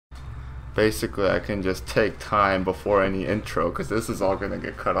Basically, I can just take time before any intro because this is all gonna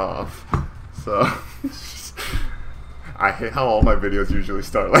get cut off. So, I hate how all my videos usually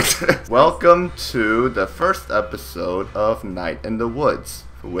start like this. Welcome to the first episode of Night in the Woods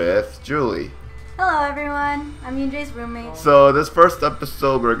with Julie. Hello everyone, I'm Yunjay's roommate. So this first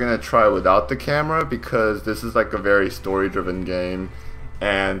episode we're gonna try without the camera because this is like a very story-driven game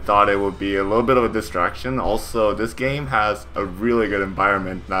and thought it would be a little bit of a distraction. Also, this game has a really good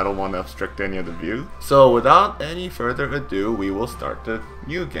environment and I don't want to obstruct any of the view. So without any further ado, we will start the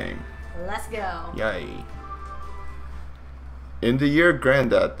new game. Let's go. Yay. In the year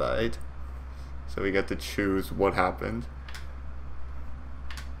Granddad died, so we get to choose what happened.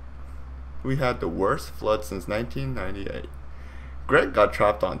 We had the worst flood since 1998. Greg got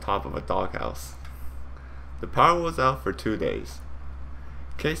trapped on top of a doghouse. The power was out for 2 days.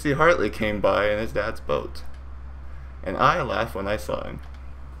 Casey Hartley came by in his dad's boat. And I laughed when I saw him.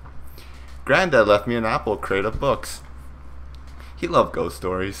 Granddad left me an apple crate of books. He loved ghost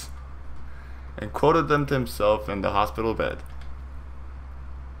stories. And quoted them to himself in the hospital bed.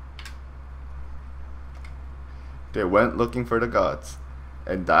 They went looking for the gods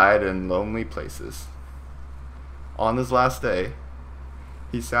and died in lonely places. On his last day,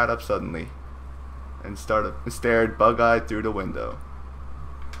 he sat up suddenly and stared bug-eyed through the window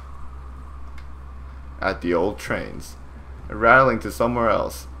at the old trains, rattling to somewhere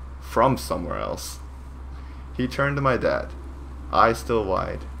else, from somewhere else. He turned to my dad, eyes still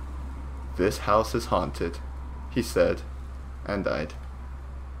wide. "This house is haunted," he said, and died.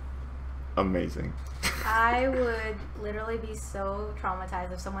 Amazing. I would literally be so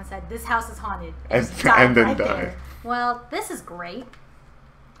traumatized if someone said, "This house is haunted," And just died then right die. there. Well, this is great.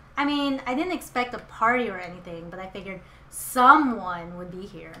 I mean, I didn't expect a party or anything, but I figured someone would be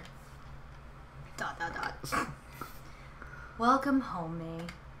here. ... Welcome home, May.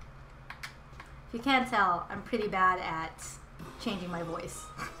 If you can't tell, I'm pretty bad at changing my voice.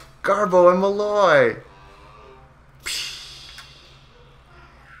 Garbo and Malloy!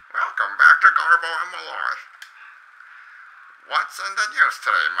 Welcome back to Garbo and Malloy. What's in the news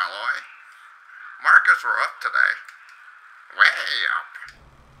today, Malloy? Markets were up today. Way up.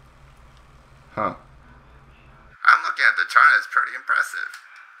 Huh. I'm looking at the chart, it's pretty impressive.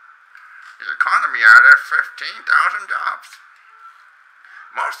 The economy added 15,000 jobs.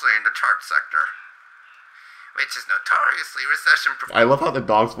 Mostly in the chart sector, which is notoriously recession-proof. I love how the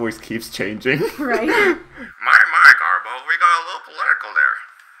dog's voice keeps changing. Right? My, Garbo, we got a little political there.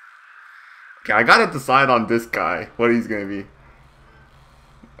 Okay, I gotta decide on this guy, what he's gonna be.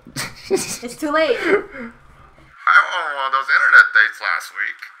 It's too late. I went on one of those internet dates last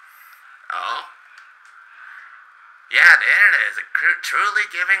week. Oh? Yeah, the internet is a truly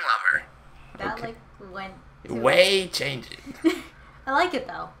giving lover. That Okay. went too Way changing. I like it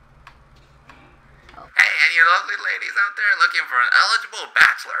though. Hey, any lovely ladies out there looking for an eligible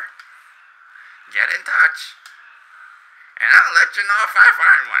bachelor? Get in touch. And I'll let you know if I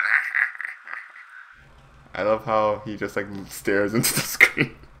find one. I love how he just like stares into the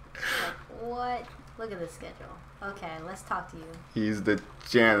screen. Like, what? Look at the schedule. Okay, let's talk to you. He's the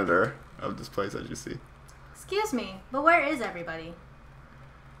janitor of this place, as you see. Excuse me, but where is everybody?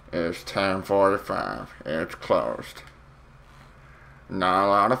 It's 10:45. It's closed. Not a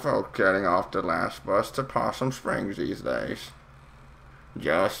lot of folk getting off the last bus to Possum Springs these days.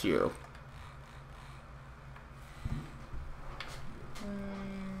 Just you.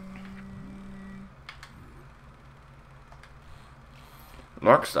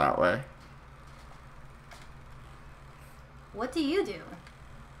 Looks that way. What do you do?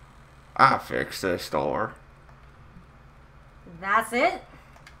 I fixed this door. That's it?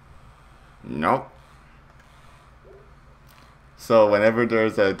 Nope. So whenever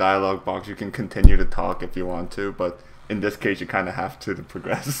there's a dialogue box, you can continue to talk if you want to, but in this case, you kind of have to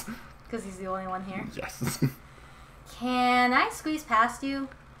progress. Because he's the only one here. Yes. Can I squeeze past you?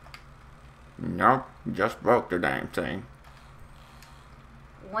 Nope. Just broke the damn thing.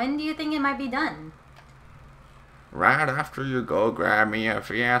 When do you think it might be done? Right after you go grab me a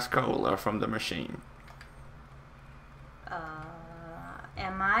Fiascola from the machine.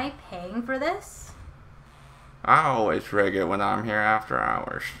 Am I paying for this? I always rig it when I'm here after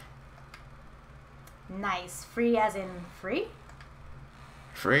hours. Nice. Free as in free?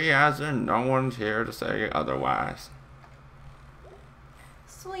 Free as in no one's here to say otherwise.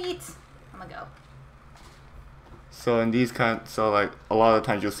 Sweet. I'm gonna go. So in these like a lot of the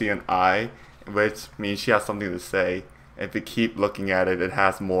times you'll see an eye, which means she has something to say. If you keep looking at it, it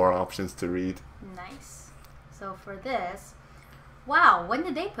has more options to read. Nice. So for this, wow, when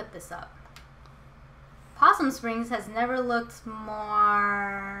did they put this up? Possum Springs has never looked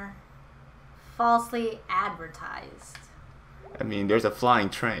more falsely advertised. I mean, there's a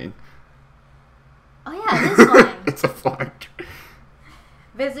flying train. Oh yeah, it is flying. It's a flying train.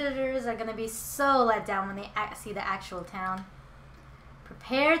 Visitors are going to be so let down when they see the actual town.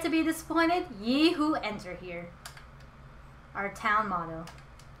 Prepare to be disappointed, ye who enter here. Our town motto.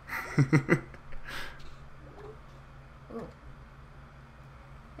 Ooh.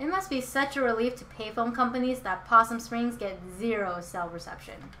 It must be such a relief to payphone companies that Possum Springs get 0 cell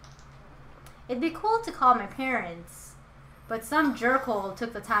reception. It'd be cool to call my parents, but some jerkhole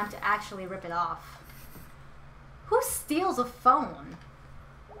took the time to actually rip it off. Who steals a phone?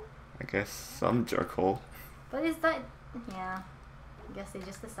 I guess some jerkhole. But is that... yeah. I guess they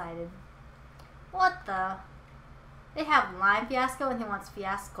just decided. What the... They have Lime Fiasco and he wants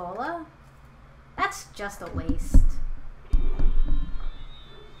Fiascola? That's just a waste.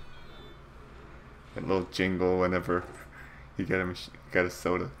 A little jingle whenever you get a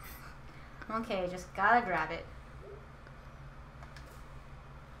soda. Okay, just gotta grab it.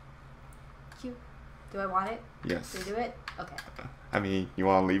 Cute. Do I want it? Yes. Do we do it? Okay. I mean, you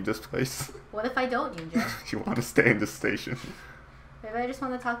want to leave this place? What if I don't, Yunja? You want to stay in the station? Maybe I just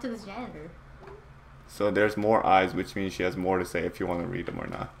want to talk to this janitor. So there's more eyes, which means she has more to say if you want to read them or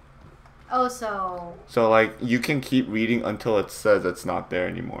not. Oh, so... So, like, you can keep reading until it says it's not there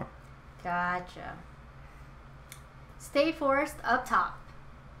anymore. Gotcha. State forest up top.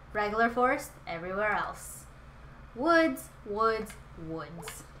 Regular forest everywhere else. Woods, woods,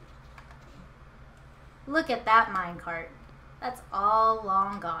 woods. Look at that minecart. That's all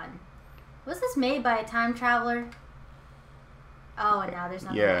long gone. Was this made by a time traveler? Oh, and now there's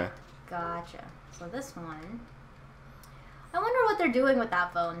nothing. Yeah. Gotcha. So this one. I wonder what they're doing with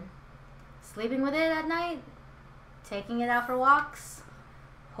that phone. Sleeping with it at night? Taking it out for walks?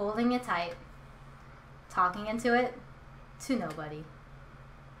 Holding it tight? Talking into it? To nobody.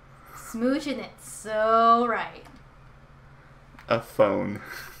 Smooching it so right. A phone.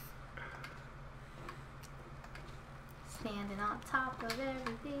 Standing on top of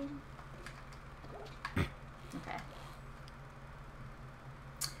everything. Okay.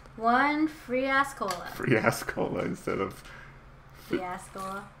 One free Ascola. Free ass cola instead of... Free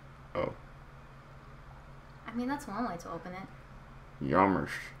Ascola. Oh. I mean, that's one way to open it. Yummers.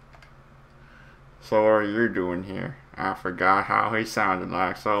 So what are you doing here? I forgot how he sounded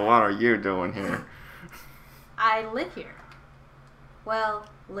like, so what are you doing here? I live here. Well,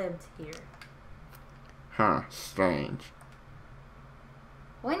 lived here. Huh, strange.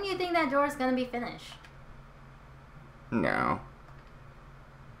 When do you think that door's gonna be finished? No.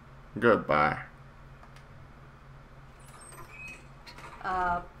 Goodbye.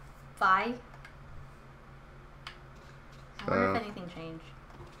 Bye? I wonder So- if anything changed.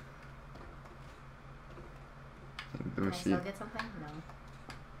 The Can I still machine. get something? No.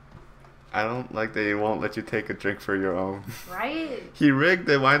 I don't like that he won't let you take a drink for your own. Right? He rigged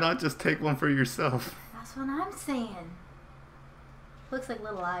it, why not just take one for yourself? That's what I'm saying. Looks like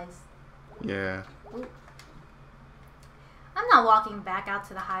little eyes. Yeah. Ooh. I'm not walking back out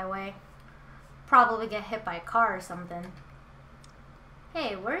to the highway. Probably get hit by a car or something.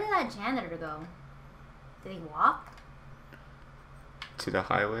 Hey, where did that janitor go? Did he walk? To the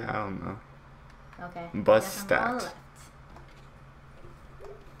highway? I don't know. Okay. Bus guess I'm going stat. left.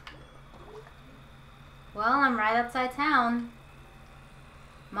 Well, I'm right outside town.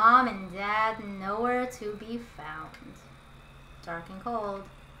 Mom and Dad nowhere to be found. Dark and cold.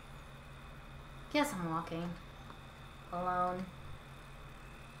 Guess I'm walking. Alone.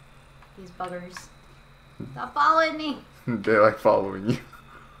 These buggers. Stop following me! They like following you.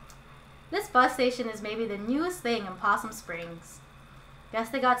 This bus station is maybe the newest thing in Possum Springs. Guess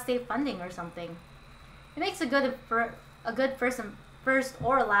they got state funding or something. It makes a good first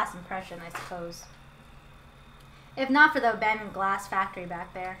or last impression, I suppose. If not for the abandoned glass factory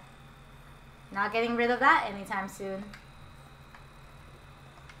back there. Not getting rid of that anytime soon.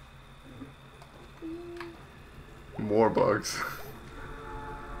 More bugs.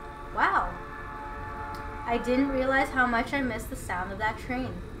 Wow. I didn't realize how much I missed the sound of that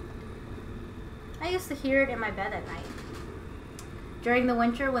train. I used to hear it in my bed at night. During the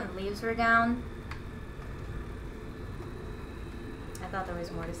winter when the leaves were down. I thought there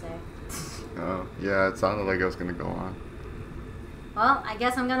was more to say. Oh, yeah, it sounded like I was gonna go on. Well, I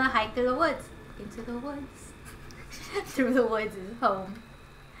guess I'm gonna hike through the woods. Into the woods. Through the woods is home.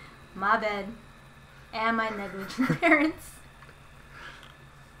 My bed. And my negligent parents.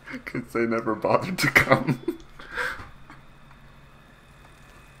 Because they never bothered to come.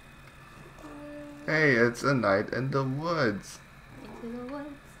 Hey, it's a night in the woods. Into the woods.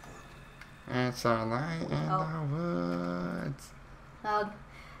 It's a night in Oh. the woods. Oh,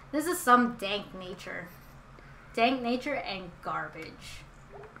 This is some dank nature. Dank nature and garbage.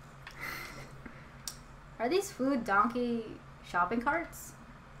 Are these food donkey shopping carts?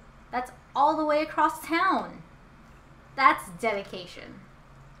 That's all the way across town. That's dedication.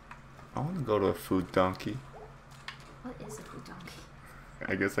 I want to go to a food donkey. What is a food donkey?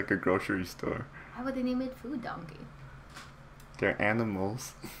 I guess like a grocery store. Why would they name it food donkey? They're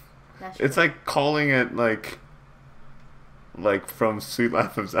animals. That's It's true. like calling it like from Sweet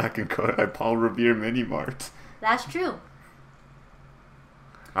Life of Zack and Cody, Paul Revere Mini Mart. That's true.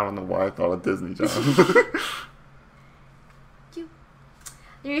 I don't know why I thought of Disney Channel.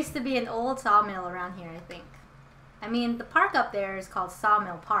 There used to be an old sawmill around here, I think. I mean, the park up there is called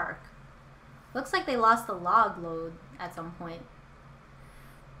Sawmill Park. Looks like they lost the log load at some point.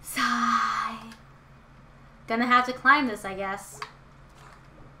 Sigh. Gonna have to climb this, I guess.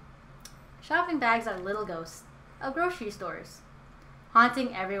 Shopping bags are little ghosts of grocery stores,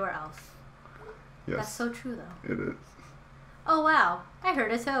 haunting everywhere else. Yes, That's so true, though. it is. Oh wow, I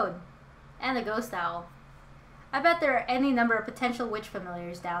heard a toad. And a ghost owl. I bet there are any number of potential witch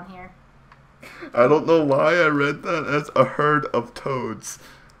familiars down here. I don't know why I read that as a herd of toads.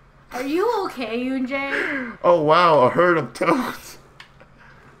 Are you okay, Yunjay? Oh wow, a herd of toads.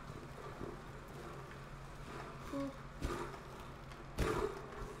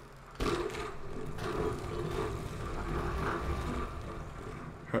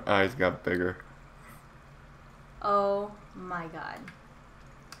 Her eyes got bigger. Oh my god.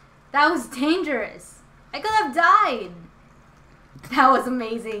 That was dangerous. I could have died. That was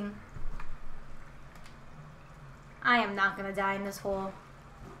amazing. I am not gonna die in this hole.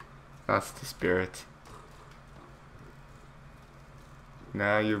 That's the spirit.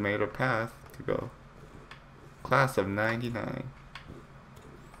 Now you made a path to go. Class of 99.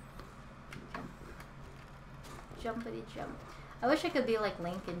 Jumpity jump. I wish I could be like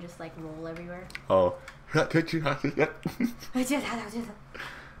Link and just like roll everywhere. Oh.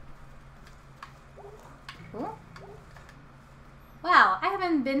 Ooh. Wow, I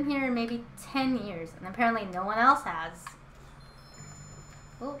haven't been here in maybe 10 years, and apparently no one else has.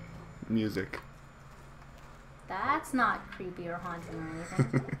 Oh, Music. that's not creepy or haunting or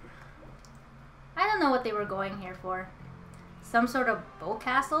anything. I don't know what they were going here for. Some sort of boat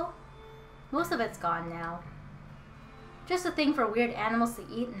castle? Most of it's gone now. Just a thing for weird animals to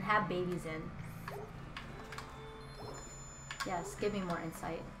eat and have babies in. Yes, give me more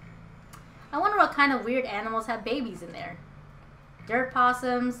insight. I wonder what kind of weird animals have babies in there. Dirt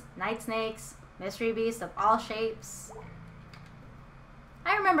possums, night snakes, mystery beasts of all shapes.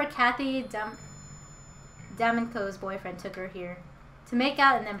 I remember Kathy Damenko's boyfriend took her here to make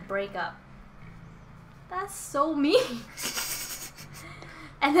out and then break up. That's so mean.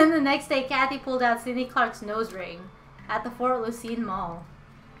 And then the next day, Kathy pulled out Cindy Clark's nose ring at the Fort Lucine Mall.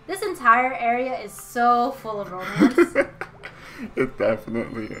 This entire area is so full of romance. It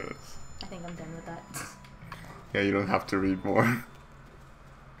definitely is. I think I'm done with that. Yeah, you don't have to read more.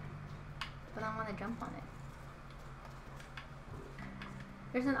 But I want to jump on it.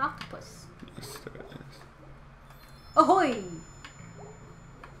 There's an octopus. Yes, there is. Ahoy!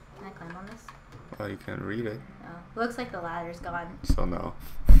 Can I climb on this? Well, you can read it, No. Looks like the ladder's gone. so no.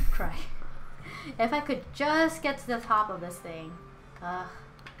 Cry. If I could just get to the top of this thing. Ugh.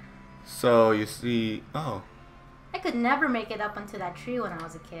 So you see, oh, I could never make it up onto that tree when I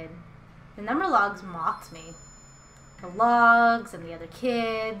was a kid. The number logs mocked me. The logs and the other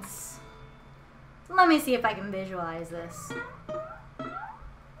kids. So let me see if I can visualize this.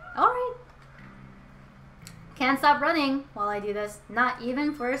 Alright. Can't stop running while I do this. Not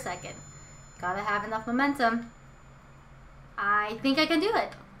even for a second. Gotta have enough momentum. I think I can do it.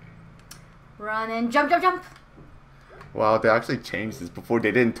 Run and jump, jump, jump. wow, they actually changed this. Before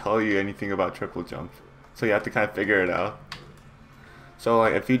they didn't tell you anything about triple jump, so you have to kind of figure it out. So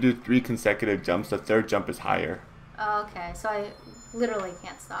like, if you do 3 consecutive jumps, the third jump is higher. Okay, so I literally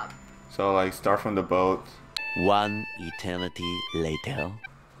can't stop. So like, start from the boat. One eternity later.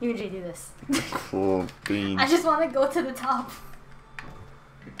 You usually do this. Cool beans. I just want to go to the top.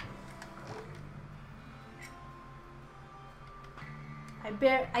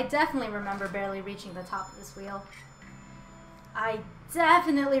 I definitely remember barely reaching the top of this wheel. I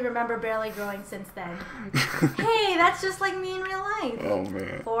definitely remember barely growing since then. Hey, that's just like me in real life. Oh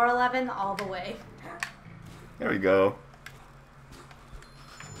man. 4'11" all the way. There we go.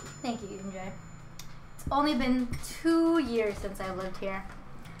 Thank you, MJ. It's only been 2 years since I've lived here.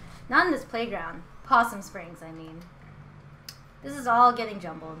 Not in this playground. Possum Springs, I mean. This is all getting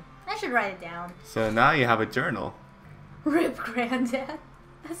jumbled. I should write it down. So now you have a journal. Rip Granddad.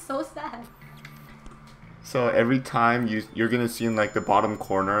 That's so sad. So every time you're gonna see in like the bottom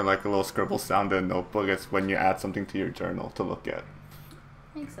corner like a little scribble sound in a notebook. It's when you add something to your journal to look at.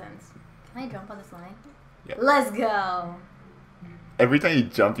 Makes sense. Can I jump on this line? Yeah. Let's go. Every time you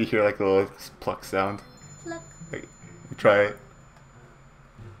jump, you hear like a little pluck sound. Look. Like, try it.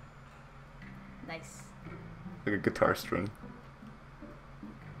 Nice. Like a guitar string.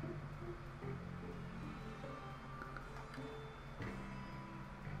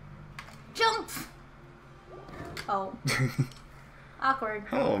 Jump. Oh. Awkward.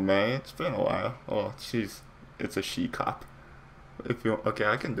 Hello, May. It's been a while. Oh, it's a she cop. If you okay,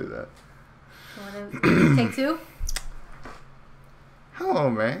 I can do that. You wanna take two? Hello,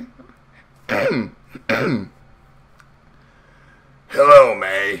 May. Hello,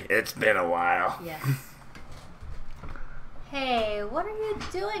 May. It's been a while. Yes. Hey, what are you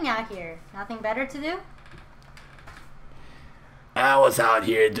doing out here? Nothing better to do? I was out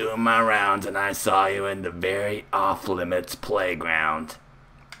here doing my rounds and I saw you in the very off-limits playground.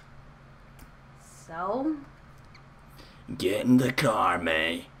 So? Get in the car,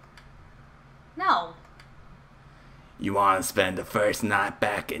 May. No. You want to spend the first night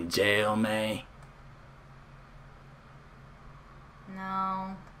back in jail, May?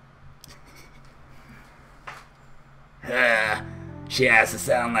 No. She has to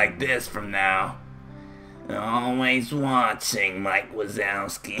sound like this from now. Always watching, Mike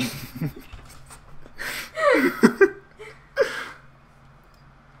Wazowski.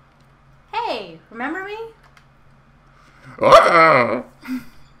 Hey, remember me? Ah!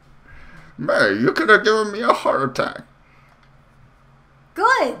 May, you could have given me a heart attack.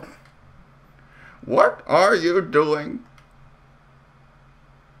 Good. What are you doing?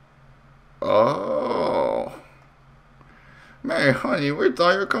 Oh. May, honey, we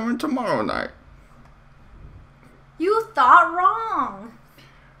thought you were coming tomorrow night. You thought wrong.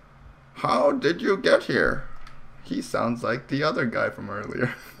 How did you get here? He sounds like the other guy from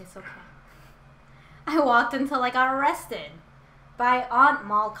earlier. It's okay. I walked until I got arrested by Aunt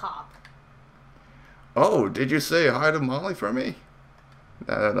Mall Cop. Oh, did you say hi to Molly for me?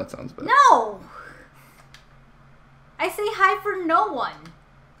 That sounds bad. No! I say hi for no one.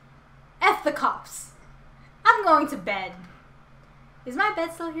 F the cops. I'm going to bed. Is my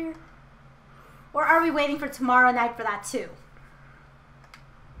bed still here? Or are we waiting for tomorrow night for that too?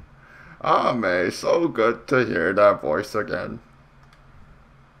 Ah, May, so good to hear that voice again.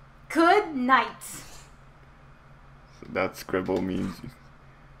 Good night. So that scribble means...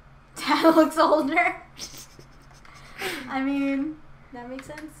 Dad looks older. I mean, that makes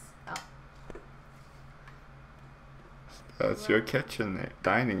sense. Oh. That's your kitchen,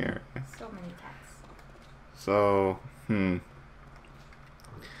 dining area. So many cats. So, I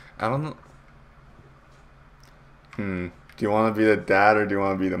don't know. Do you want to be the dad or do you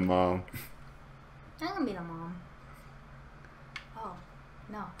want to be the mom? I'm gonna be the mom. Oh,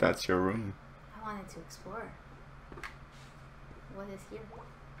 no. That's your room. I wanted to explore. What is here?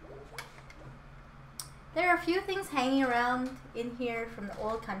 There are a few things hanging around in here from the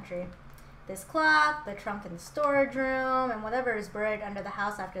old country. This clock, the trunk in the storage room, and whatever is buried under the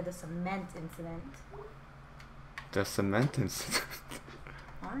house after the cement incident. The cement incident.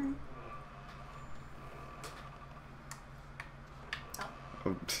 Alright.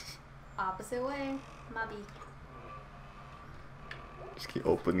 Oh, Opposite way, Mubby. just keep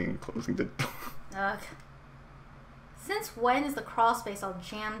opening and closing the door. Ugh. Since when is the crawl space all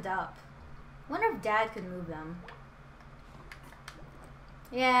jammed up? Wonder if Dad could move them.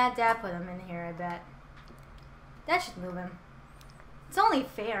 Yeah, Dad put them in here, I bet. Dad should move him. It's only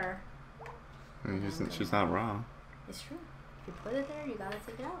fair. She's not wrong. It's true. If you put it there, you gotta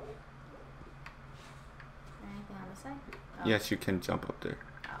take it out. Anything on the side? Oh. Yes, you can jump up there.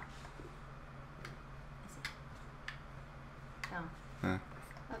 Oh. I see. Oh. Huh.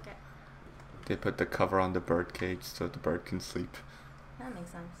 Okay. They put the cover on the bird cage so the bird can sleep. That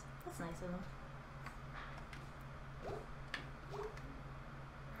makes sense. That's nice of them.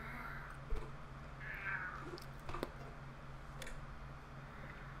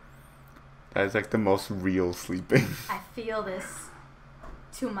 That is like the most real sleeping. I feel this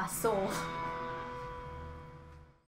to my soul.